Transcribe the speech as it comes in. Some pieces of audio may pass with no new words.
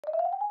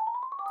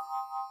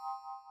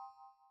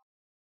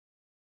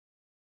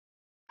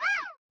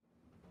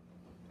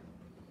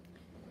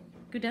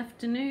Good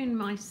afternoon,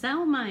 my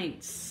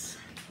cellmates.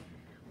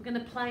 I'm going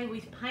to play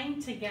with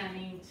paint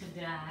again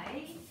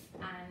today,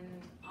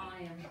 and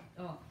I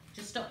am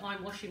just stopped my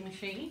washing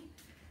machine.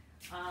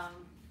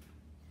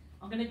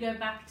 I'm going to go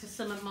back to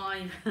some of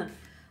my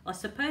I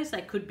suppose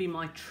they could be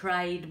my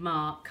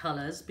trademark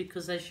colours,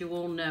 because as you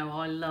all know,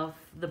 I love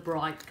the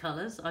bright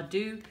colours. I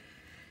do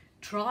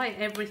try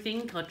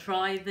everything. I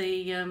try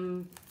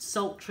the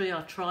sultry,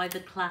 I try the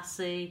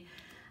classy,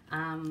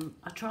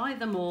 I try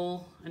them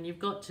all, and you've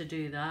got to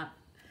do that,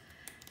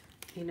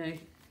 you know.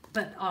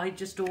 But I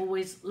just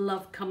always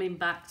love coming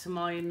back to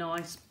my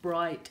nice,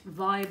 bright,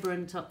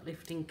 vibrant,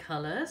 uplifting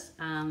colours.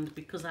 And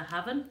because I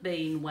haven't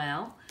been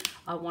well,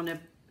 I want to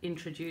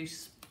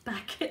introduce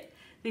back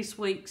this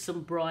week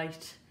some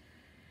bright,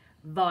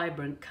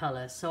 vibrant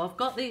colours. So I've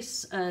got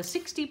this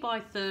 60 by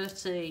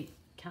 30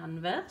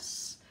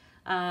 canvas,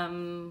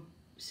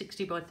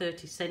 60 by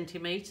 30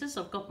 centimetres.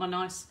 I've got my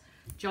nice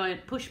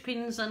giant push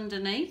pins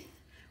underneath.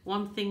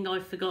 One thing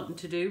I've forgotten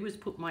to do was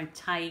put my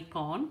tape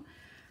on,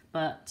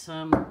 but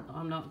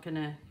I'm not going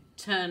to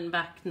turn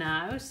back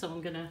now, so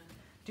I'm going to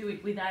do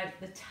it without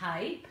the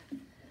tape.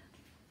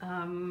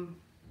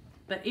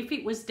 But if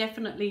it was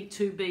definitely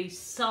to be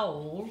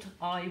sold,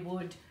 I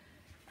would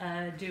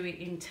do it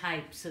in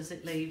tapes, as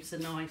it leaves a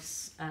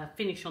nice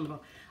finish on the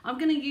bottom. I'm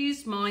going to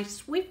use my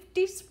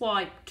Swifty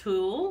Swipe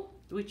tool,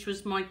 which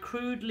was my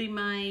crudely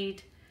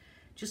made,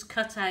 just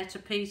cut out a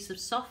piece of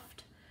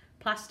soft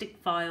plastic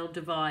file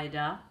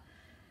divider.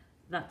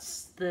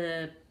 That's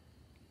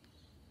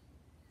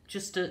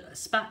just a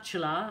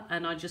spatula,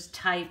 and I just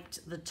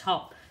taped the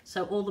top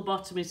so all the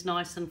bottom is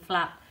nice and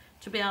flat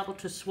to be able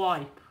to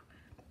swipe.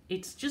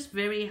 It's just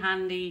very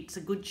handy, it's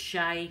a good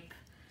shape,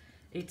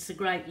 it's a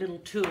great little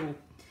tool.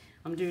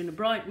 I'm doing a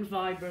bright and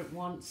vibrant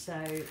one, so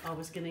I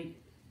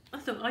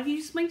thought I'd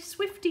use my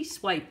Swifty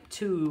Swipe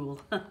tool.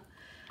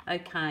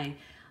 Okay,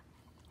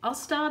 I'll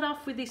start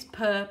off with this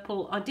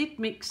purple. I did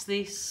mix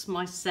this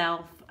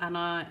myself, and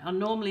I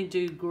normally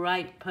do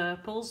great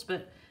purples,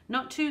 but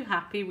not too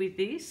happy with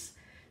this.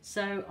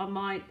 So I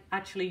might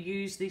actually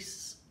use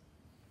this,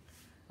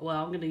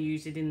 well, I'm going to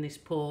use it in this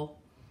pour.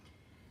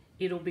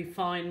 It'll be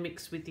fine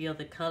mixed with the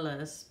other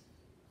colours.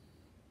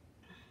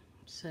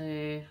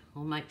 So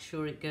I'll make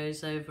sure it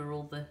goes over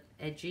all the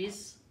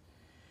edges.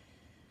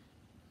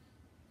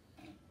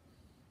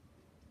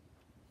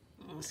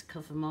 Let's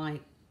cover my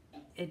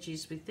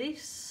edges with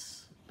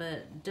this,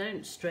 but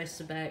don't stress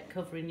about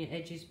covering your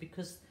edges,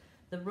 because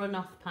the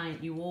runoff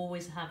paint, you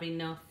always have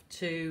enough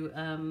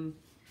to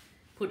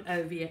put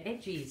over your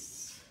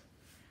edges.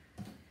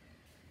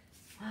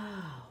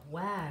 Oh,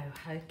 wow.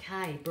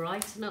 Okay,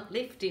 bright and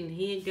uplifting.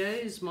 Here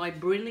goes my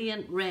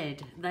brilliant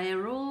red. They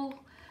are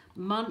all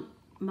Mont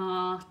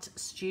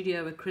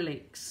Studio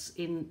acrylics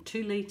in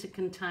 2-litre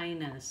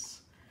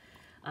containers.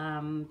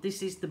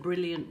 This is the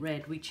brilliant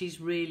red, which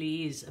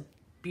really is a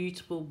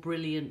beautiful,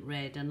 brilliant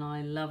red, and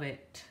I love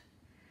it.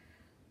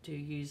 Do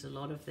use a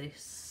lot of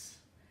this.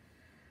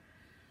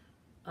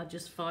 I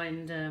just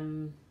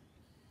find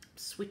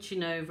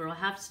switching over, I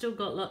have still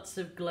got lots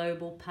of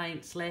global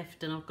paints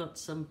left, and I've got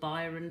some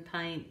Byron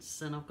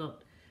paints, and I've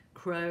got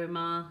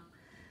chroma,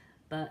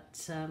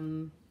 but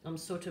I'm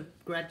sort of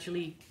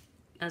gradually,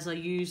 as I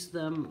use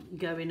them,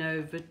 going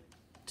over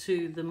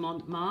to the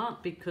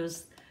Mont,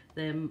 because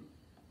they're,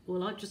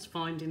 well, I'm just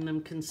finding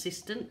them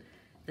consistent.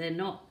 They're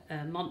not,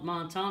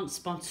 Mont aren't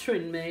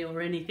sponsoring me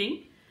or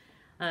anything.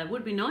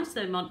 Would be nice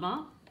though,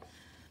 Mont,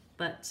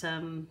 but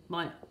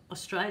my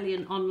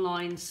Australian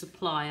online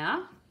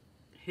supplier,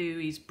 who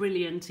is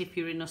brilliant if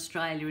you're in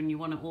Australia and you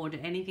want to order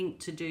anything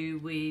to do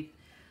with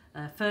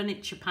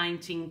furniture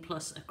painting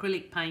plus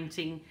acrylic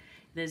painting,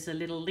 there's a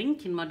little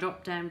link in my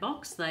drop down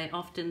box. They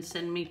often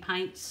send me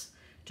paints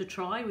to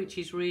try, which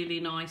is really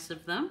nice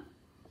of them.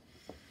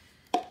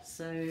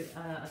 So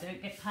I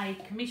don't get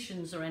paid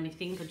commissions or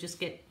anything, I just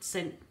get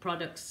sent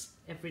products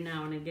every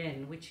now and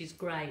again, which is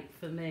great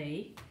for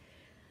me,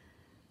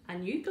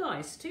 and you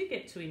guys too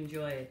get to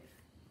enjoy it.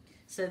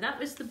 So that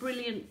was the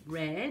brilliant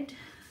red.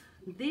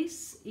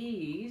 This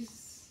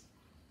is,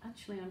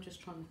 actually I'm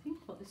just trying to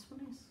think what this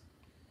one is.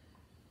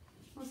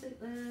 Was it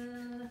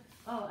the,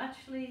 oh,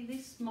 actually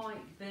this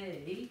might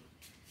be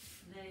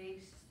the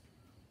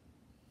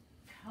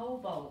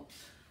cobalt.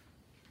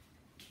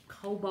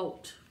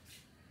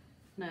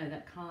 No,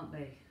 that can't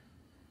be.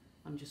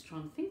 I'm just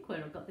trying to think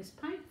where I got this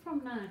paint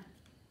from now.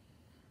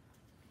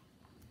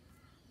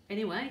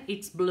 Anyway,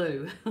 it's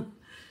blue.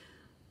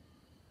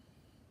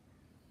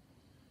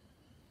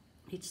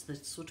 It's the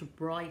sort of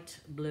bright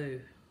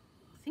blue.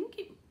 I think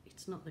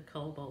it's not the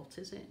cobalt,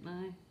 is it?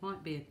 No,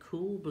 might be a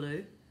cool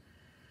blue.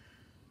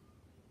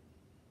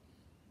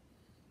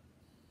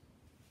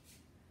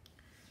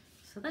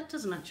 So that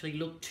doesn't actually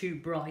look too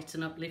bright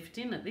and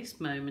uplifting at this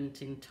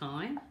moment in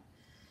time.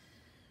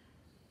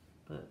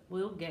 But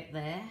we'll get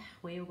there,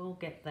 we will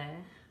get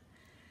there.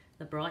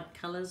 The bright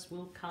colours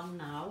will come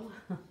now.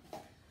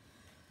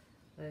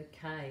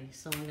 Okay,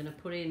 so I'm going to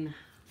put in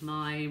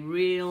my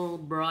real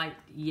bright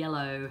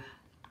yellow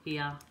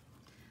here.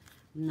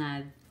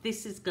 Now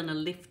this is gonna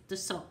lift the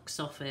socks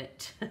off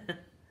it.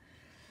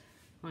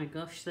 My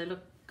gosh, they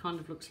look, kind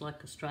of looks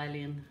like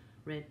Australian,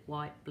 red,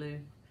 white, blue.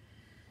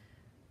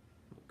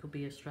 It could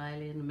be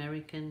Australian,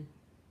 American,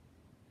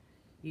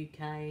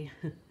 UK.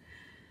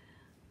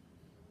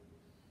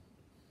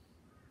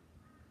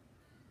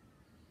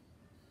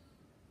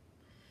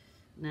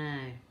 Now,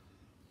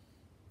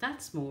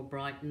 that's more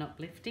bright and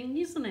uplifting,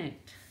 isn't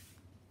it?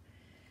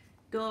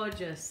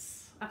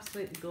 Gorgeous,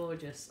 absolutely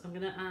gorgeous. I'm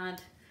going to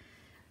add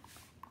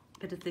a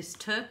bit of this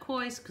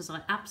turquoise because I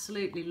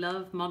absolutely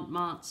love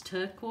Marte's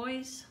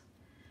turquoise.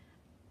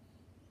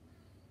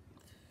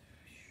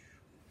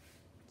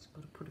 Just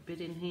got to put a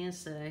bit in here.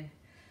 So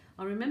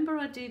I remember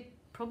I did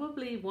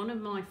probably one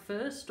of my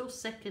first or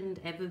second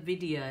ever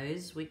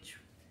videos, which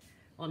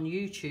on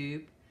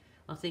YouTube,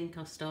 I think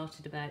I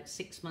started about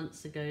 6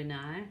 months ago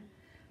now.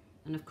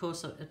 And of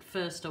course, at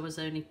first I was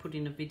only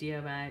putting a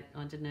video out,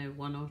 I don't know,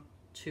 1 or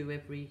 2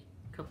 every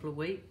couple of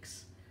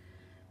weeks.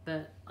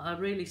 But I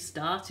really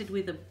started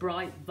with a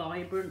bright,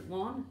 vibrant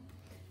one.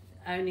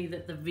 Only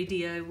that the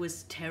video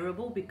was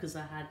terrible because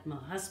I had my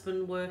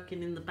husband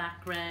working in the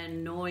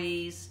background,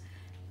 noise.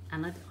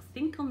 And I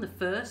think on the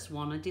first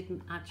one I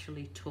didn't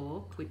actually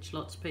talk, which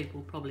lots of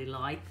people probably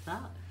like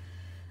that.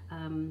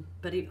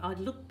 But I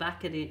look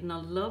back at it and I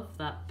love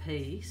that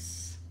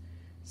piece.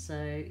 So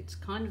it's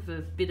kind of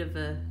a bit of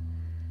a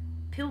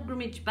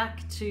pilgrimage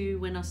back to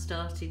when I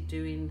started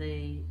doing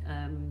the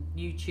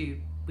YouTube,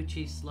 which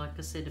is, like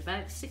I said,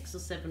 about 6 or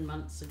 7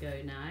 months ago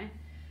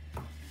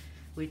now,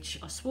 which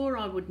I swore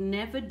I would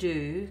never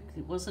do.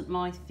 It wasn't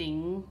my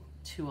thing,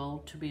 too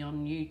old to be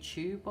on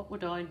YouTube. What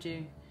would I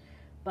do?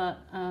 But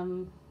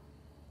I'm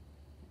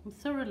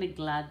thoroughly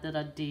glad that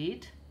I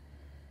did,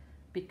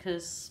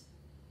 because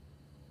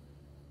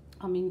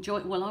I'm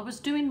enjoying, well, I was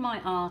doing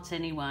my art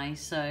anyway,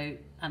 so,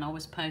 and I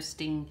was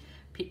posting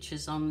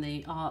pictures on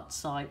the art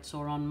sites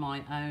or on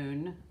my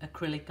own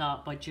Acrylic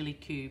Art by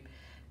Gillykube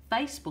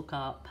Facebook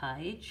art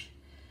page.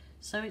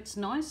 So it's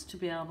nice to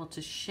be able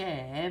to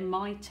share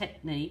my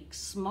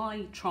techniques,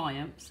 my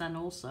triumphs, and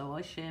also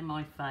I share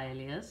my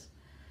failures.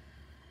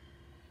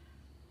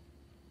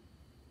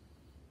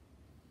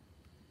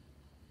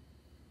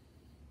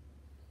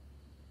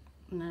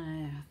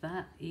 Now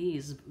that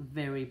is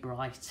very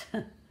bright.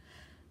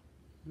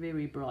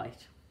 Very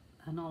bright,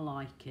 and I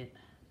like it.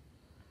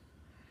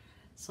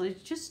 So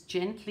it's just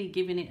gently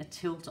giving it a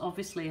tilt.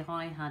 Obviously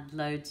I had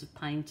loads of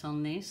paint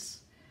on this,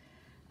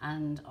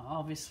 and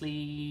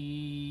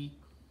obviously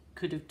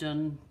could have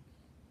done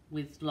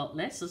with a lot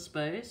less, I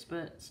suppose,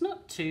 but it's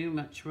not too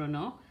much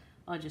runoff.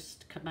 I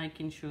just kept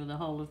making sure the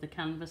whole of the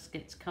canvas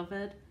gets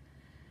covered.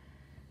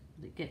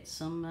 It gets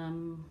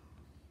some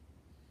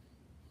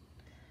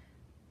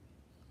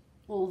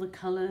all the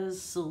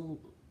colours. So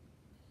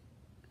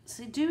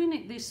doing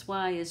it this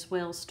way as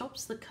well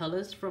stops the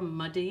colours from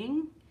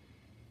muddying.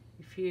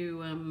 If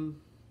you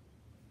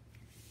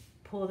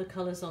pour the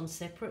colours on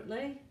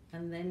separately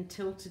and then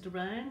tilt it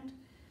around,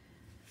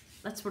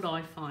 that's what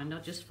I find. I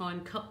just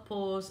find cup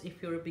pours,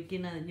 if you're a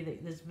beginner,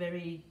 there's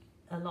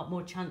a lot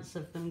more chance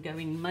of them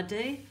going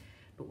muddy.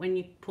 But when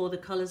you pour the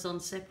colours on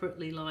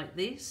separately like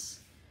this,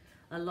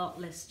 a lot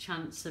less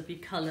chance of your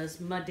colours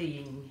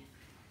muddying.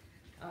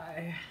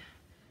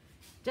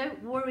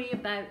 Don't worry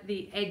about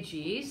the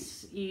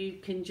edges. You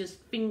can just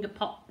finger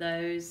pop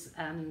those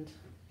and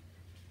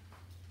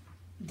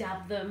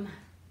dab them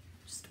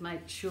just to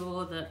make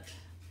sure that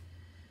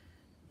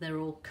they're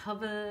all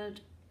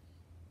covered.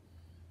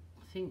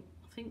 I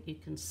think you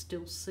can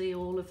still see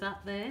all of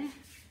that there.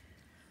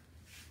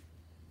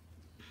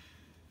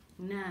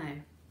 Now,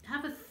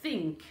 have a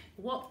think,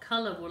 what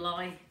colour will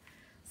I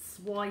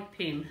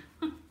swipe in?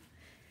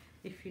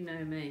 If you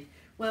know me.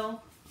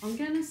 Well, I'm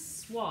going to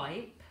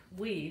swipe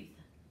with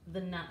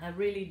a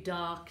really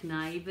dark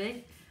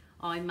navy.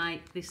 I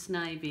make this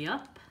navy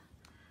up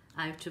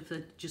out of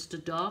just a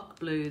dark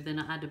blue, then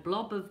I add a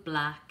blob of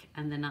black,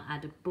 and then I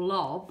add a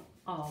blob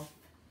of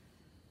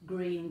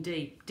green,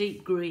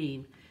 deep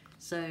green.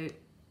 So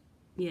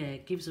yeah,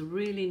 it gives a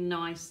really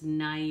nice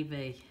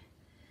navy.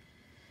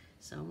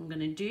 So what I'm going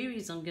to do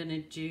is I'm going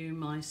to do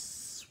my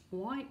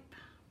swipe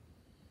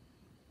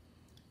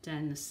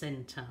down the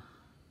centre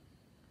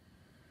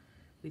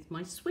with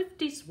my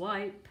Swifty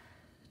Swipe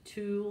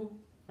tool.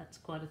 That's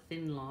quite a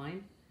thin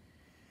line.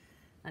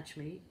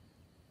 Actually,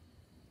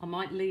 I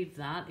might leave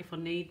that. If I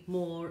need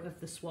more of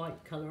the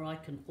swipe colour, I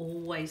can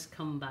always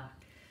come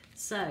back.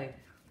 So,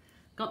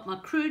 got my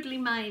crudely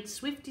made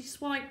Swifty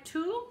Swipe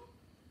tool,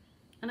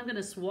 and I'm going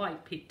to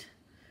swipe it.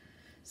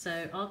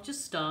 So I'll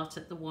just start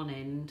at the one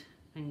end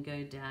and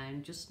go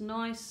down, just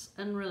nice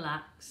and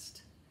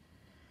relaxed,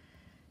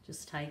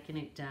 just taking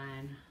it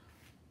down.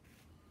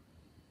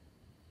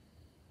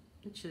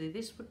 Actually,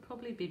 this would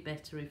probably be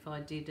better if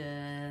I did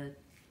a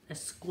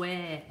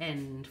square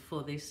end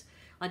for this.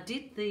 I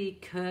did the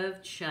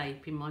curved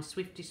shape in my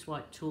Swifty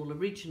Swipe tool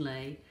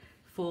originally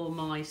for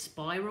my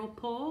spiral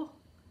pour,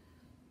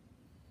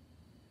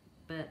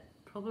 but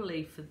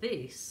probably for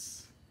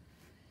this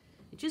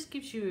just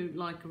gives you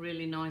like a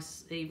really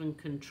nice even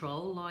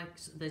control. Like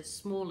the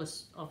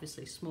smallest,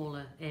 obviously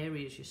smaller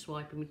areas you're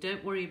swiping with.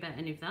 Don't worry about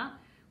any of that.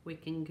 We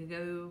can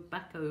go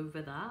back over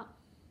that,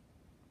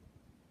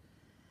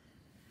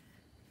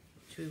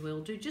 which we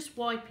will do. Just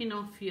wiping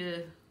off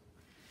your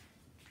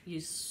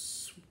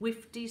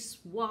swifty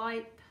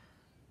swipe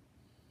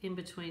in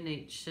between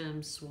each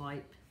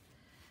swipe.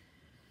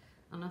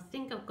 And I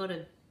think I've got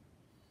a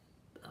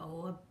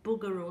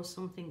booger or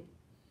something.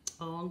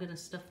 Oh, I'm going to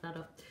stuff that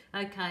up.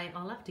 Okay,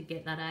 I'll have to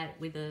get that out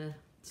with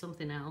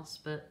something else,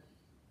 but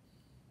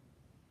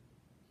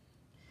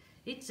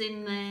it's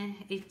in there.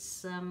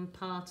 It's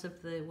part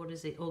of the, what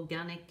is it,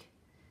 organic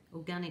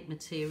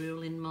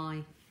material in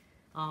my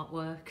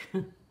artwork.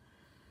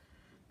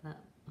 But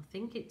I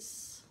think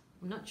it's,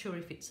 I'm not sure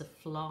if it's a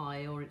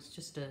fly or it's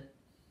just a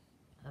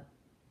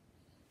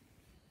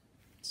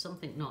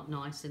something not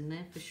nice in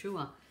there for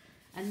sure.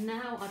 And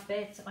now I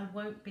bet I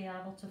won't be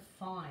able to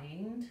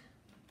find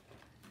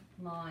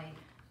my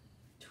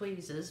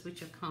tweezers,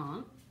 which I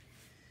can't.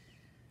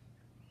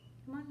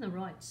 Am I in the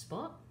right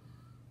spot?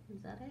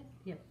 Is that it?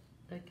 Yep.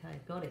 Okay,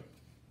 got it.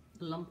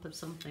 A lump of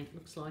something,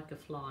 looks like a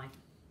fly.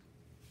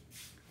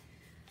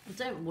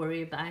 Don't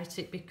worry about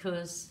it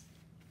because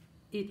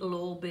it'll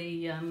all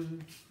be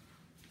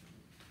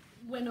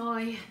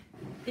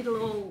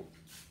it'll all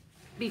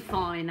be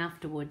fine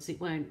afterwards. It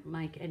won't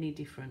make any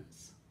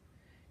difference.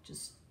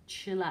 Just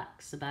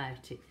chillax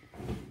about it.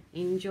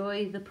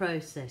 Enjoy the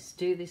process.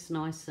 Do this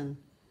nice and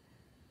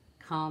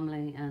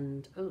calmly.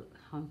 And oh,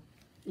 I'm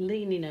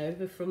leaning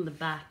over from the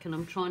back, and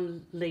I'm trying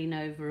to lean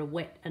over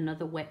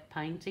another wet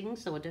painting,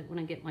 so I don't want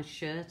to get my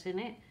shirt in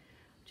it.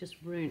 Just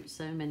ruined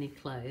so many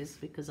clothes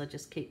because I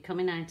just keep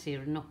coming out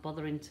here and not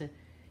bothering to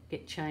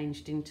get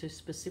changed into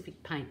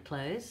specific paint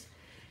clothes,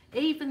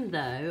 even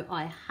though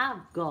I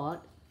have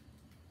got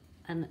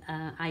an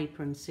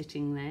apron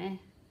sitting there.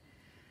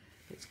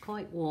 It's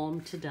quite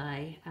warm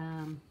today.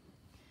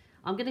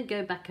 I'm going to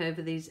go back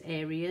over these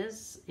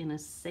areas in a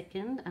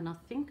second, and I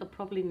think I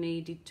probably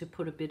needed to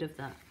put a bit of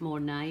that more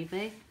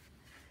navy.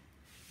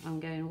 I'm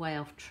going way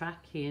off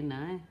track here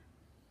now.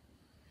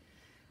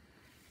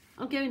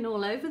 I'm going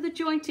all over the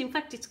joint. In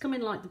fact, it's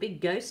coming like the big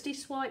ghosty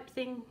swipe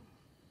thing.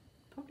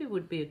 Probably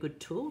would be a good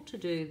tool to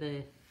do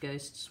the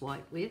ghost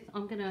swipe with.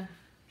 I'm going to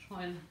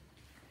try and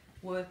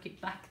work it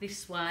back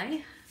this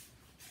way.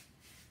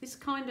 This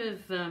kind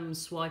of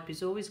swipe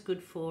is always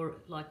good for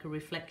like a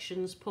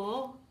reflections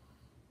pour.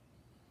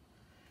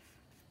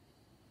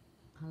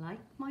 I like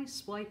my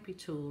swipey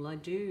tool, I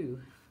do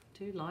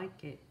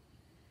like it.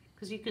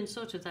 Because you can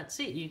sort of, that's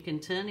it, you can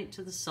turn it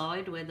to the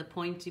side where the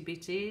pointy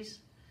bit is.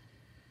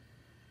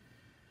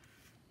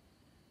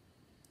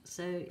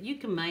 So you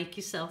can make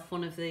yourself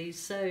one of these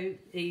so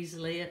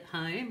easily at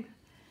home.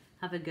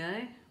 Have a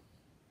go.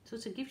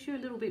 Sort of gives you a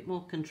little bit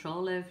more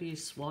control over your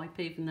swipe,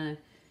 even though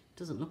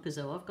doesn't look as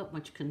though I've got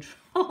much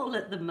control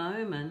at the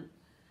moment.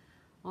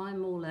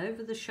 I'm all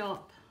over the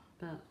shop,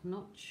 but I'm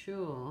not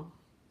sure.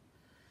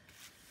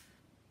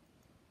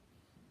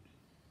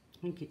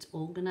 I think it's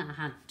all going to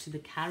add to the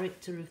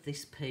character of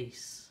this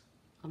piece.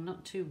 I'm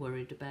not too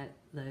worried about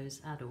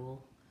those at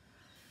all,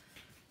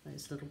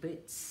 those little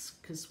bits,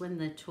 because when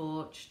they're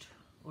torched,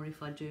 or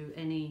if I do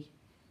any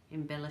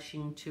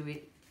embellishing to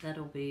it,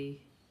 that'll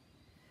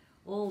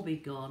all be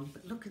gone.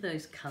 But look at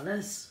those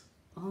colours.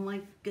 Oh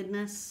my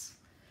goodness.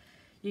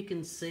 You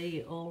can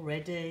see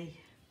already.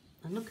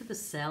 And look at the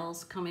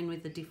cells coming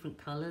with the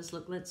different colours.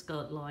 Look, that's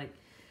got like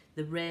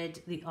the red,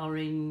 the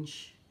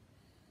orange.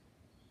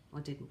 I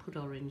didn't put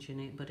orange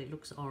in it, but it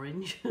looks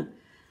orange.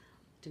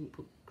 Didn't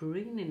put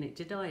green in it,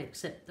 did I?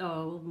 Except,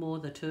 oh, more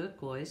the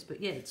turquoise.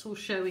 But yeah, it's all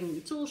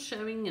showing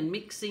and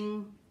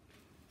mixing.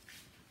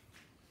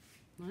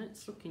 Well,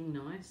 it's looking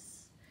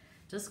nice.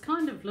 Does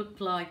kind of look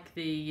like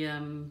the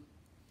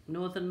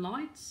Northern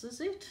Lights,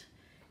 is it?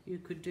 You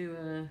could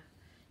do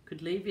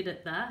could leave it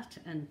at that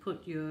and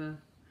put your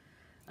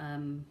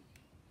what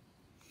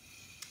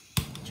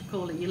you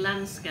call it, your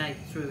landscape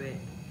through it.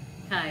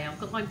 Okay, I've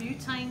got my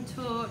butane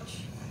torch,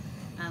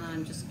 and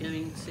I'm just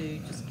going to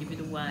just give it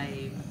a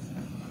wave.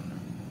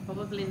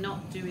 Probably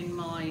not doing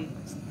my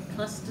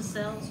cluster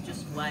cells,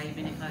 just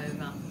waving it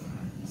over,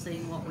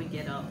 seeing what we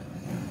get up.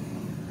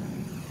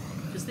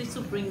 Because this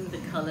will bring the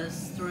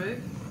colours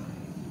through.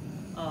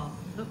 Oh,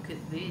 look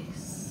at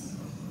this.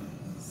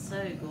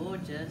 So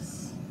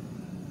gorgeous.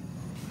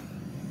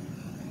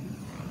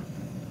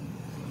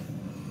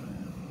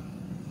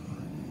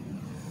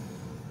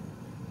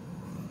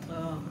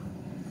 Oh.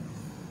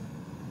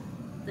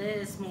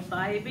 There's my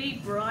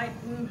baby,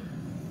 brighten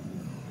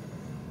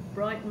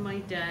my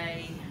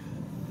day.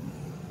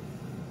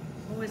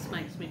 Always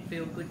makes me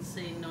feel good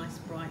seeing nice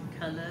bright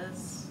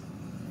colours.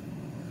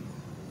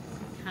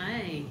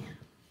 Okay,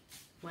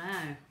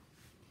 wow.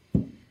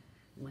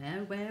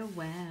 Wow, wow,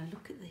 wow.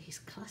 Look at these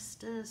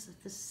clusters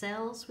of the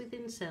cells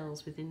within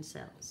cells within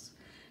cells.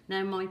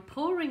 Now my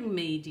pouring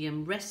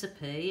medium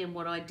recipe and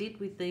what I did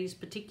with these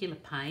particular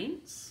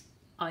paints,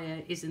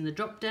 is in the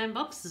drop down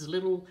box. There's a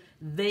little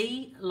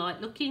V like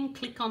looking,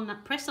 click on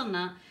that, press on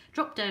that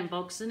drop down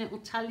box and it will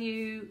tell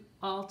you,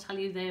 I'll tell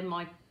you there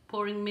my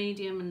pouring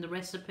medium and the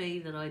recipe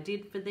that I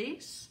did for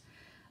this.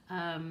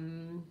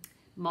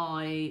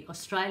 My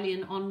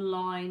Australian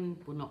online,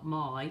 well not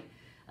my,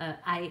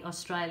 a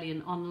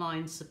Australian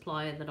online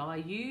supplier that I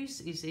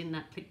use is in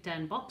that click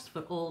down box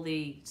for all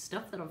the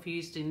stuff that I've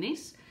used in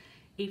this.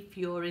 If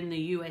you're in the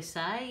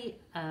USA,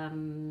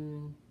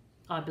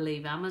 I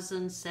believe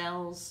Amazon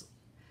sells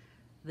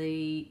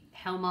the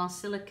Helmar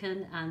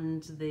silicone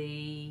and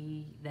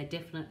they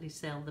definitely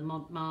sell the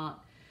Mont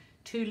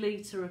 2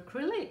 litre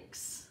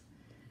acrylics.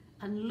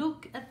 And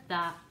look at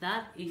that,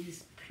 that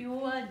is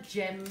pure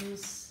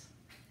gems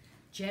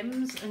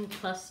and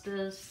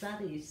clusters.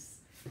 That is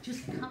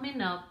just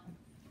coming up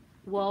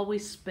while we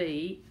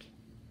speak.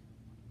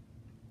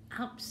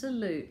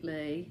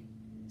 Absolutely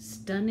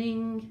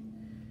stunning.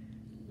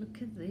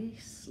 Look at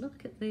this,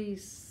 look at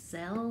these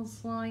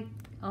cells, like,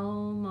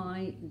 oh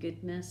my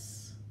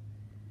goodness,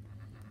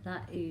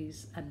 that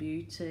is a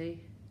beauty.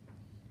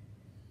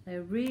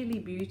 They're really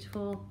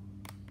beautiful,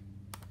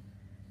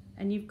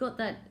 and you've got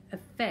that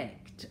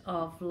effect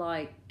of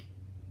like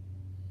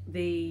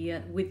the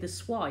with the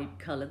swipe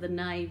colour, the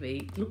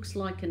navy, it looks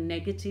like a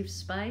negative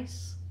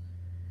space.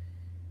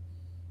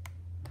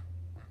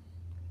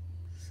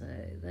 So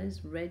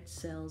those red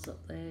cells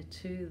up there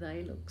too,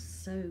 they look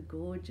so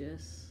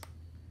gorgeous.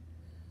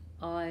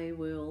 I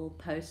will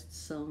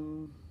post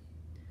some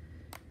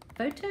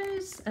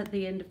photos at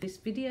the end of this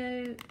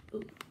video.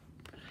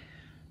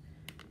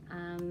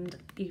 And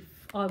if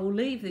I will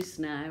leave this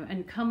now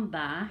and come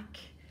back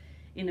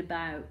in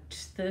about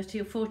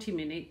 30 or 40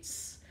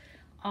 minutes,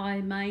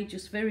 I may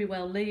just very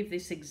well leave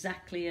this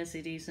exactly as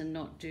it is and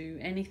not do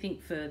anything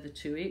further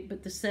to it,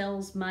 but the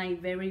cells may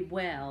very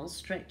well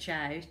stretch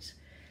out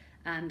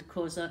and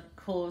cause a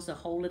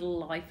whole little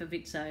life of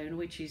its own,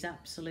 which is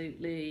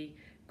absolutely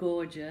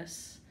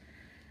gorgeous.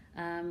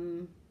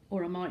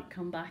 Or I might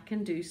come back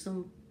and do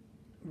some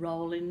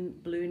rolling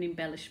balloon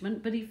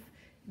embellishment. But if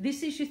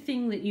this is your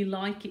thing that you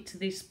like it to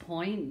this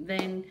point,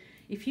 then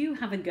if you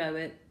have a go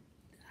at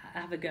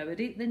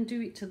it, then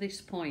do it to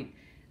this point.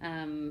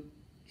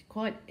 It's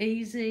quite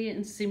easy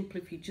and simple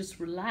if you just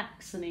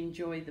relax and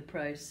enjoy the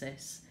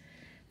process.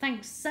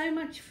 Thanks so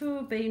much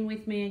for being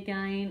with me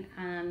again,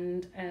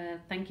 and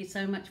thank you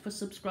so much for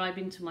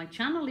subscribing to my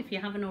channel. If you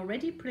haven't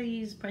already,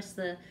 please press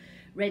the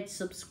red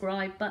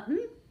subscribe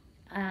button.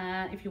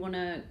 If you want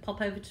to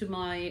pop over to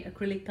my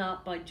Acrylic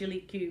Art by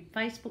Gillykube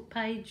Facebook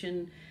page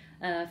and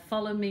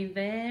follow me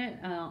there.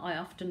 I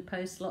often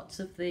post lots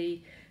of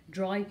the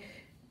dry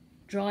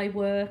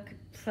work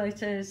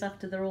photos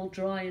after they're all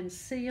dry and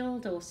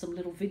sealed, or some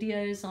little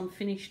videos on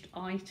finished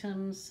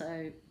items.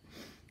 So,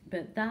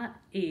 but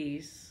that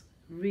is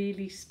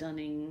really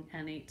stunning,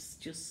 and it's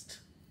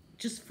just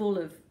full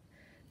of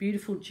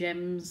beautiful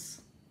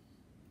gems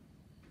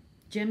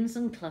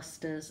and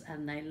clusters,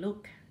 and they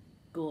look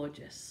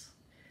gorgeous.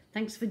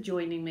 Thanks for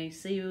joining me.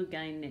 See you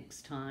again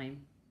next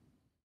time.